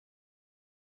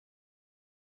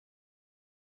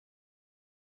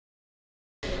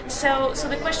So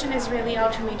the question is really how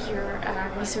to make your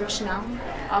research known.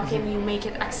 How can you make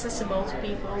it accessible to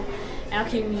people? And how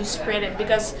can you spread it?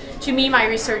 Because to me, my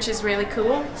research is really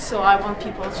cool. So I want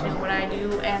people to know what I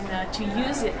do and to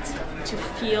use it to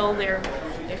feel their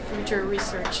future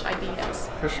research ideas.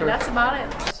 For sure. And that's about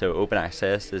it. So open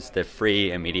access is the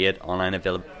free, immediate online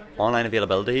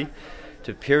availability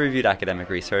to peer-reviewed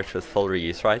academic research with full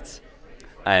reuse rights.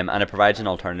 And it provides an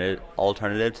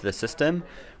alternative to the system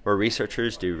where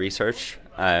researchers do research,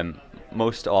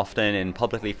 most often in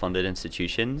publicly funded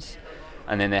institutions,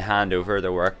 and then they hand over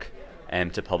their work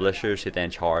to publishers who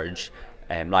then charge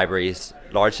libraries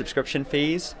large subscription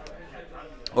fees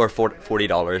or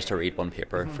 $40 to read one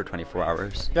paper for 24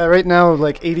 hours. Yeah, right now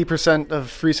like 80%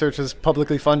 of research is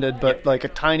publicly funded, but like a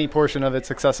tiny portion of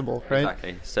it's accessible, right?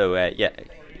 Exactly. So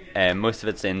most of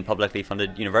it's in publicly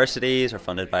funded universities or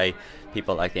funded by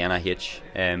people like the NIH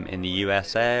in the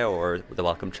USA or the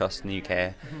Wellcome Trust in the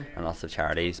UK and lots of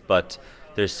charities. But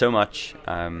there's so much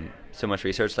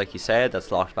research, like you said,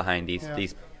 that's locked behind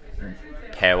these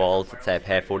paywalls that say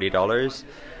pay $40.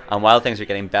 And while things are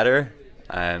getting better,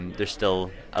 there's still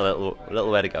a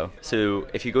little way to go. So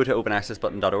if you go to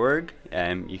openaccessbutton.org,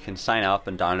 you can sign up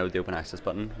and download the Open Access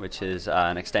button, which is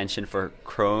an extension for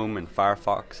Chrome and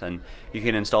Firefox, and you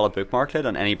can install a bookmarklet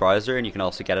on any browser, and you can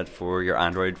also get it for your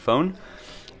Android phone.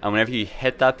 And whenever you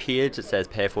hit that page that says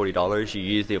pay $40, you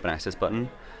use the Open Access button,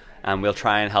 and we'll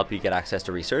try and help you get access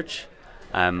to research.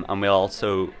 And we'll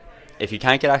also, if you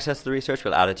can't get access to the research,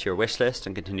 we'll add it to your wish list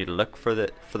and continue to look for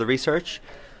the research.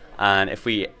 And if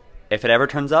it ever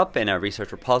turns up in a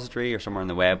research repository or somewhere on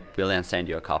the web, we'll then send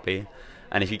you a copy.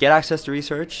 And if you get access to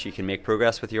research, you can make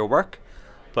progress with your work.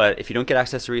 But if you don't get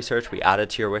access to research, we add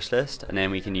it to your wish list, and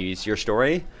then we can use your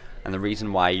story and the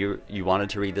reason why you wanted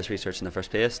to read this research in the first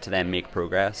place to then make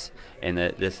progress in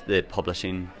the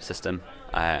publishing system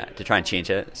to try and change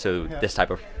it. So this type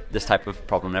of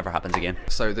problem never happens again.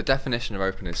 So the definition of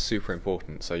open is super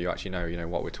important, so you actually know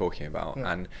what we're talking about.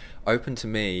 And open to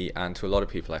me and to a lot of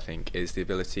people, I think, is the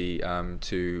ability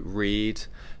to read,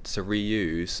 to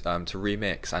reuse, to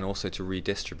remix, and also to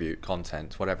redistribute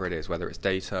content, whatever it is, whether it's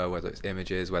data, whether it's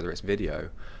images, whether it's video.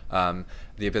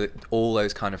 The ability, all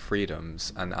those kind of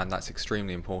freedoms, and that's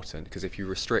extremely important, because if you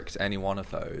restrict any one of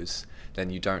those, then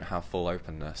you don't have full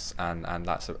openness, and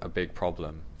that's a big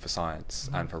problem for science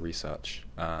and for research.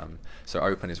 So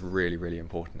open is really, really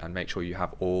important, and make sure you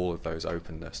have all of those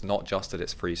openness, not just that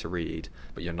it's free to read,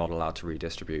 but you're not allowed to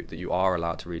redistribute, that you are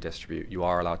allowed to redistribute, you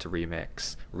are allowed to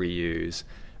remix, reuse,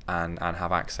 and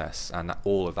have access, and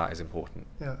all of that is important.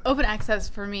 Open access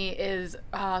for me is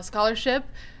scholarship,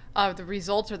 the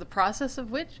results or the process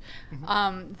of which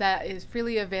that is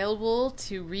freely available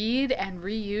to read and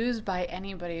reuse by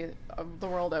anybody the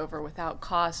world over without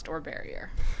cost or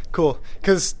barrier. Cool,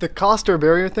 because the cost or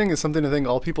barrier thing is something I think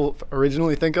all people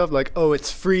originally think of, like, oh, it's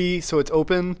free, so it's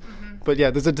open. But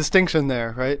yeah, there's a distinction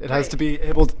there, right? It has to be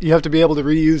you have to be able to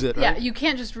reuse it, right? Yeah, you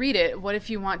can't just read it. What if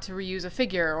you want to reuse a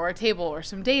figure or a table or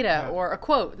some data or a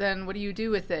quote? Then what do you do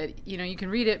with it? You know, you can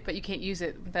read it, but you can't use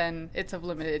it. Then it's of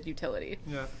limited utility.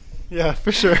 Yeah,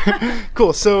 for sure.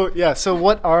 Cool. So now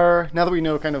that we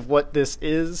know kind of what this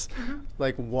is,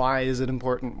 like, why is it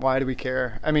important? Why do we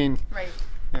care? I mean,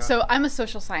 So I'm a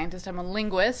social scientist, I'm a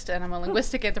linguist, and I'm a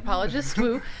linguistic anthropologist.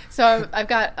 Woo. So I've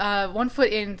got 1 foot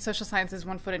in social sciences,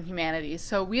 1 foot in humanities.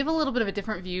 So we have a little bit of a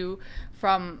different view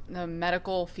from the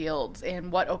medical fields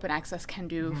and what open access can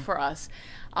do for us.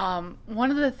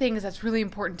 One of the things that's really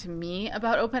important to me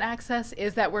about open access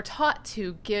is that we're taught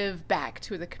to give back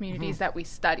to the communities that we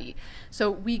study. So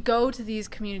we go to these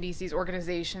communities, these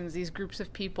organizations, these groups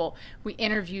of people, we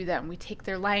interview them, we take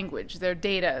their language, their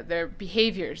data, their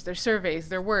behaviors, their surveys,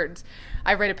 their words.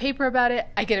 I write a paper about it,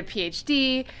 I get a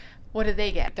PhD. What do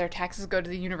they get? Their taxes go to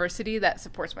the university that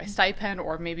supports my stipend,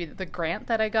 or maybe the grant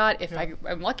that I got if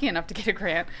I'm lucky enough to get a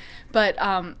grant. But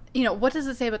you know, what does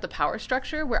it say about the power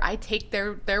structure where I take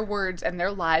their words and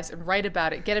their lives and write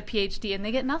about it, get a PhD, and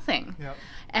they get nothing?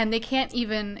 And they can't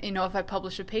even, you know, if I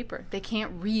publish a paper, they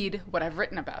can't read what I've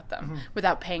written about them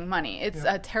without paying money. It's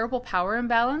a terrible power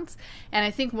imbalance. And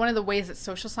I think one of the ways that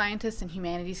social scientists and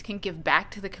humanities can give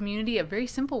back to the community, a very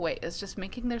simple way, is just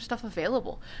making their stuff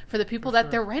available for the people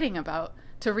that they're writing about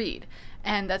to read.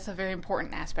 And that's a very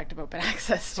important aspect of open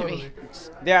access to me.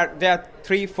 There are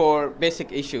 3-4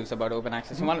 basic issues about open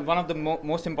access. One of the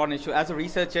most important issues, as a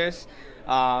researchers,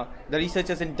 the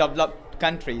researchers in developed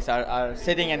countries are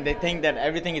sitting and they think that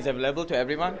everything is available to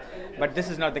everyone, but this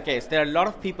is not the case. There are a lot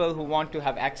of people who want to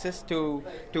have access to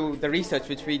the research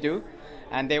which we do,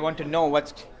 and they want to know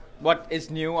what's what is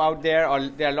new out there, or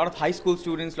there are a lot of high school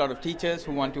students, a lot of teachers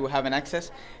who want to have an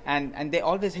access, and they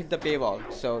always hit the paywall.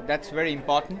 So that's very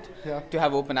important to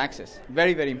have open access.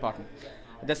 Very, very important.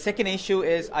 The second issue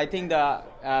is, I think,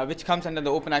 which comes under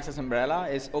the open access umbrella,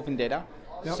 is open data.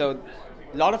 Yep. So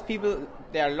a lot of people,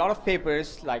 there are a lot of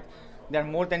papers, like there are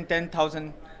more than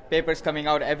 10,000 papers coming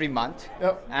out every month,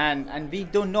 and we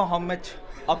don't know how much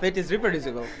of it is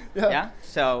reproducible.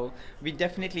 So we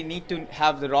definitely need to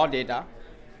have the raw data,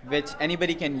 which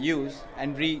anybody can use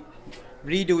and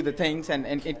redo the things, and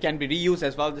it can be reused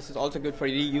as well. This is also good for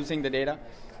reusing the data.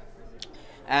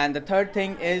 And the third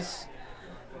thing is,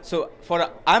 so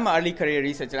I'm an early career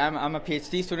researcher. I'm a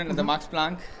PhD student at the Max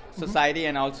Planck Society,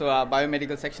 and also a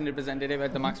biomedical section representative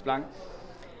at the Max Planck.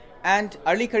 And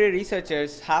early career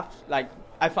researchers have, like,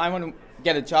 if I want to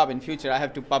get a job in future, I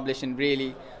have to publish in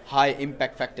really high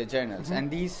impact factor journals. And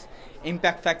these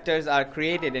impact factors are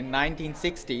created in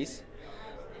 1960s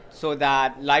so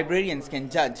that librarians can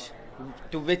judge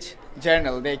to which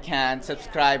journal they can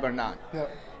subscribe or not.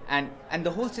 And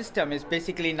the whole system is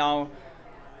basically now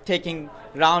taking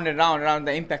round and round around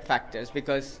the impact factors,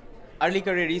 because early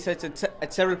career research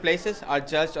at several places are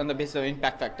judged on the basis of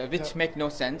impact factor, which make no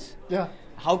sense.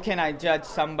 How can I judge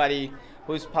somebody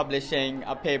who's publishing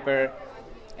a paper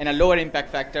in a lower impact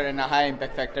factor and a high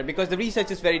impact factor? Because the research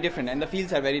is very different and the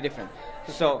fields are very different.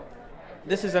 So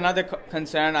this is another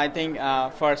concern, I think,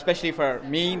 especially for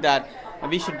me, that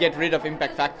we should get rid of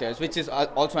impact factors, which is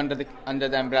also under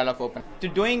the umbrella of open.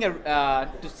 To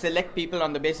select people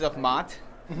on the basis of math,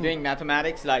 doing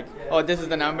mathematics, like, oh, this is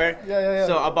the number.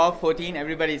 So above 14,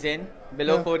 everybody's in.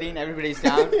 Below 14, everybody's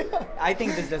down. I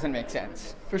think this doesn't make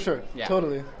sense. For sure.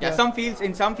 Totally. In some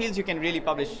fields you can really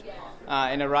publish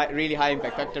in a really high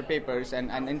impact factor papers,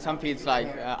 and in some fields like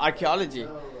archaeology,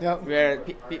 where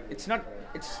it's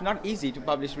not easy to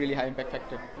publish really high impact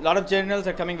factor. A lot of journals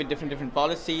are coming with different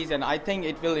policies, and I think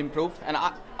it will improve. And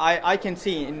I can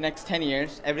see in the next 10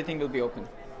 years everything will be open.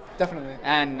 Definitely.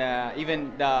 And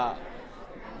even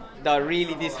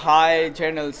these high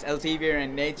journals, Elsevier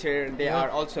and Nature, they are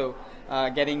also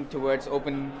getting towards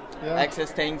open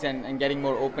access things and getting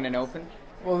more open and open.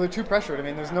 Well, they're too pressured. I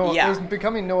mean, there's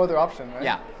becoming no other option,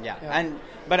 right?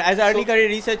 But as early career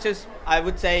researchers, I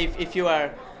would say if you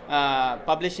are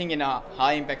publishing in a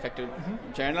high impact factor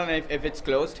journal, and if it's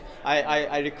closed,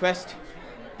 I request,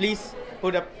 please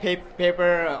put a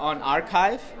paper on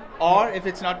archive, or if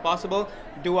it's not possible,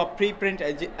 do a preprint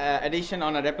edition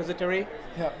on a repository,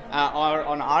 or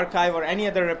on archive, or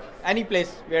any place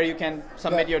where you can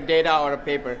submit your data or a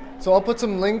paper. So I'll put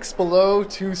some links below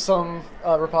to some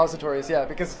repositories,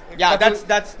 because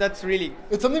that's really,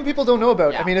 it's something people don't know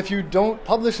about. I mean, if you don't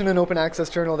publish in an open access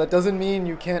journal, that doesn't mean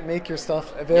you can't make your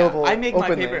stuff available. I make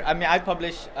openly. my paper. I mean, I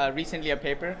published recently a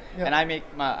paper, and I make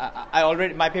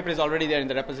my paper is already there in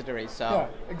the repository. So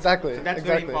exactly. So that's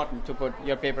very important to put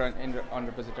your paper on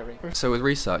repository. So with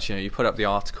research, you put up the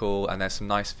article and there's some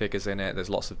nice figures in it. There's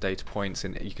lots of data points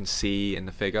and you can see in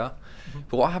the figure.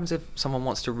 But what happens if someone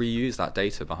wants to reuse that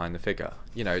data behind the figure?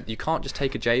 You can't just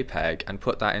take a JPEG and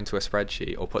put that into a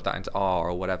spreadsheet or put that into R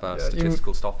or whatever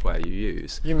statistical software you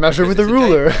use. You measure with a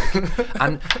ruler.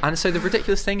 and so the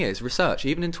ridiculous thing is, research,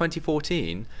 even in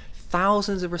 2014,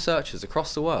 thousands of researchers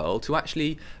across the world who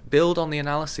actually build on the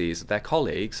analyses of their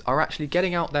colleagues are actually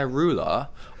getting out their ruler,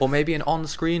 or maybe an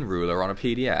on-screen ruler on a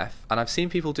PDF, and I've seen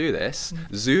people do this,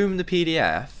 zoom the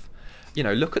PDF,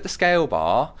 look at the scale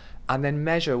bar, and then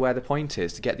measure where the point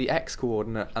is to get the X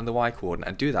coordinate and the Y coordinate,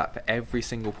 and do that for every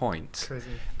single point. Crazy.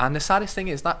 And the saddest thing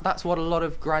is that's what a lot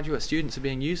of graduate students are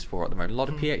being used for at the moment. A lot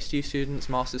of PhD students,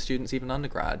 master's students, even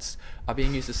undergrads are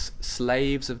being used as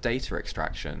slaves of data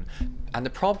extraction. And the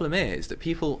problem is that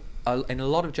people in a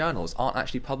lot of journals aren't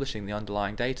actually publishing the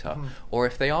underlying data, or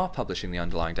if they are publishing the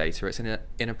underlying data, it's in an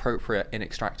inappropriate,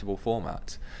 inextractable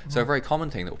format. So a very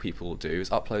common thing that people will do is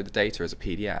upload the data as a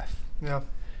PDF.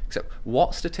 Except,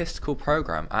 what statistical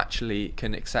program actually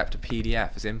can accept a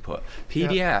PDF as input?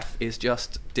 PDF is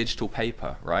just digital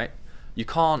paper, right? You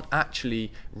can't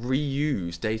actually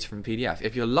reuse data from PDF.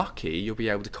 If you're lucky, you'll be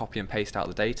able to copy and paste out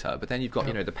the data, but then you've got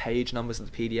the page numbers of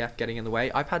the PDF getting in the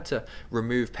way. I've had to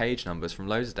remove page numbers from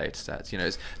loads of data sets.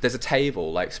 There's a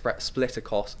table like split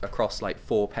across like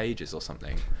 4 pages or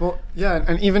something. Well,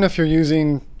 and even if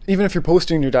you're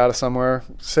posting your data somewhere,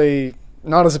 say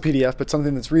not as a PDF, but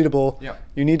something that's readable, Yeah.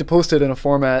 you need to post it in a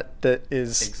format that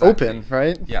is Exactly. open,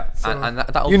 right? Yeah, So and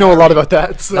that'll you know a lot vary. about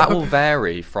that. So. That will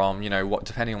vary from, what,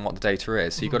 depending on what the data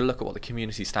is. So you've got to look at what the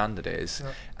community standard is,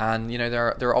 and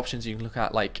there are options you can look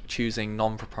at, like choosing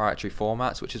non-proprietary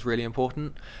formats, which is really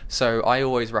important. So I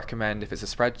always recommend, if it's a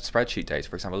spreadsheet data,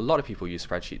 for example, a lot of people use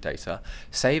spreadsheet data,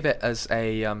 save it as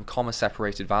a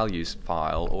comma-separated values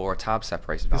file or a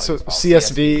tab-separated values So file,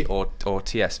 CSV or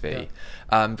TSV,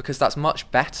 because that's much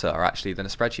better actually than a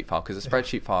spreadsheet file, because a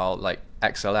spreadsheet file like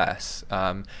XLS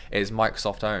is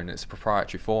Microsoft owned, it's a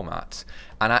proprietary format,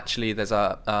 and actually there's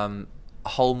a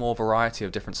whole more variety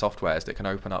of different softwares that can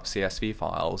open up CSV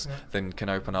files than can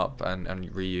open up and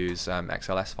reuse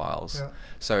XLS files.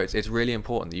 So it's really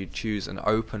important that you choose an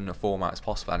open format as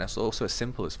possible, and it's also as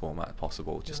simple as format as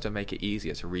possible, just to make it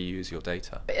easier to reuse your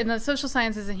data. In the social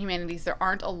sciences and humanities, there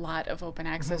aren't a lot of open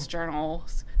access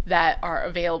journals that are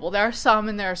available. There are some,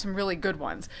 and there are some really good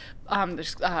ones.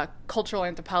 There's cultural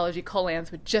anthropology,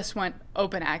 Colans, which just went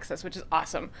open access, which is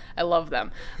awesome. I love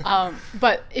them.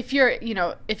 But if you're in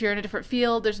a different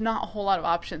field, there's not a whole lot of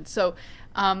options. So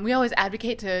we always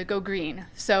advocate to go green.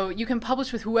 So you can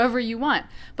publish with whoever you want,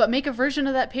 but make a version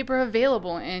of that paper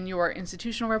available in your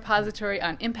institutional repository,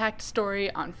 on Impact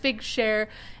Story, on Figshare,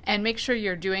 and make sure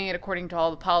you're doing it according to all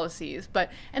the policies.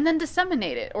 And then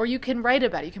disseminate it, or you can write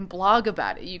about it, you can blog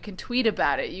about it, you can tweet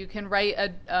about it, you can write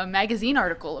a magazine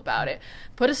article about it,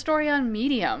 put a story on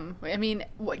Medium. I mean,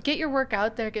 get your work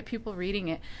out there, get people reading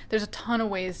it. There's a ton of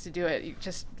ways to do it. You're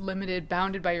just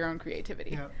bounded by your own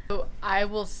creativity. Yeah. So I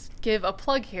will give a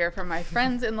plug here for my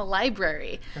friends in the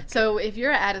library. So if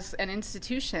you're at an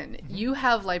institution, you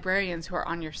have librarians who are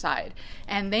on your side,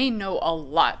 and they know a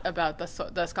lot about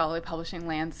the scholarly publishing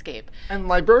landscape. And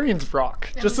librarians rock.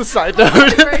 Just a side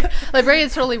note.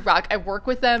 Librarians totally rock. I work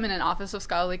with them in an Office of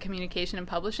Scholarly Communication and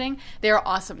Publishing. They are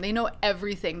awesome. They know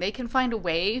everything. They can find a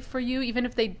way for you, even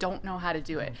if they don't know how to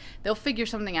do it. They'll figure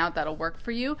something out that'll work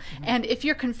for you. And if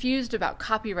you're confused about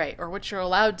copyright or what you're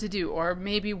allowed to do, or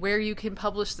maybe where you can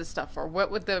publish this stuff, or what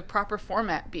would the proper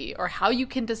format be, or how you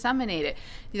can disseminate it,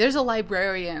 there's a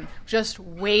librarian just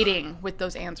waiting with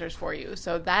those answers for you.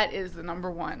 So that is the number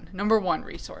one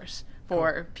resource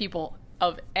for people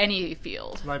of any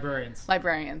field.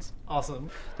 Librarians. Awesome.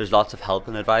 There's lots of help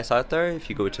and advice out there. If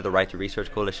you go to the Right to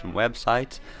Research Coalition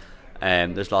website,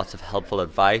 there's lots of helpful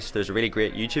advice. There's a really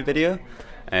great YouTube video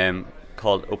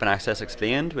called Open Access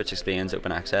Explained, which explains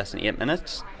open access in 8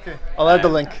 minutes. Okay. I'll add the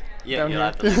link. Yeah, you'll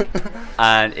add the link.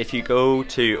 And if you go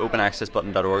to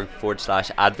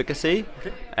openaccessbutton.org/advocacy,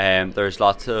 there's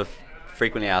lots of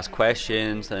frequently asked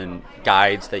questions and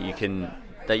guides that you can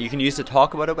use to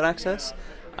talk about open access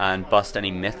and bust any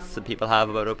myths that people have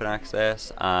about open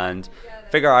access, and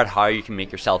figure out how you can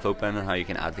make yourself open and how you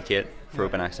can advocate for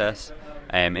open access.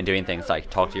 In doing things like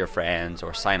talk to your friends,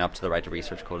 or sign up to the Right to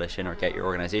Research Coalition, or get your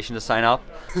organisation to sign up.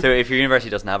 So if your university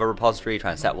doesn't have a repository,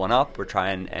 try and set one up, or try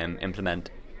and implement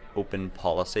open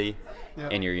policy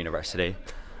in your university.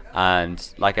 And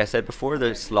like I said before,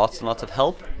 there's lots and lots of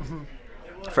help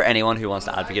for anyone who wants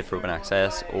to advocate for open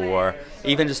access, or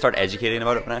even just start educating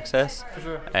about open access.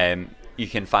 You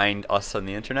can find us on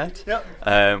the internet,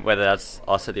 whether that's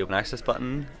us at the Open Access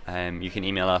Button. You can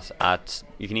email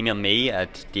me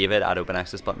at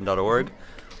david@openaccessbutton.org,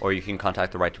 or you can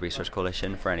contact the Right to Research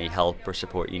Coalition for any help or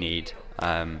support you need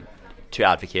to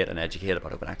advocate and educate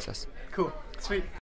about open access. Cool. Sweet.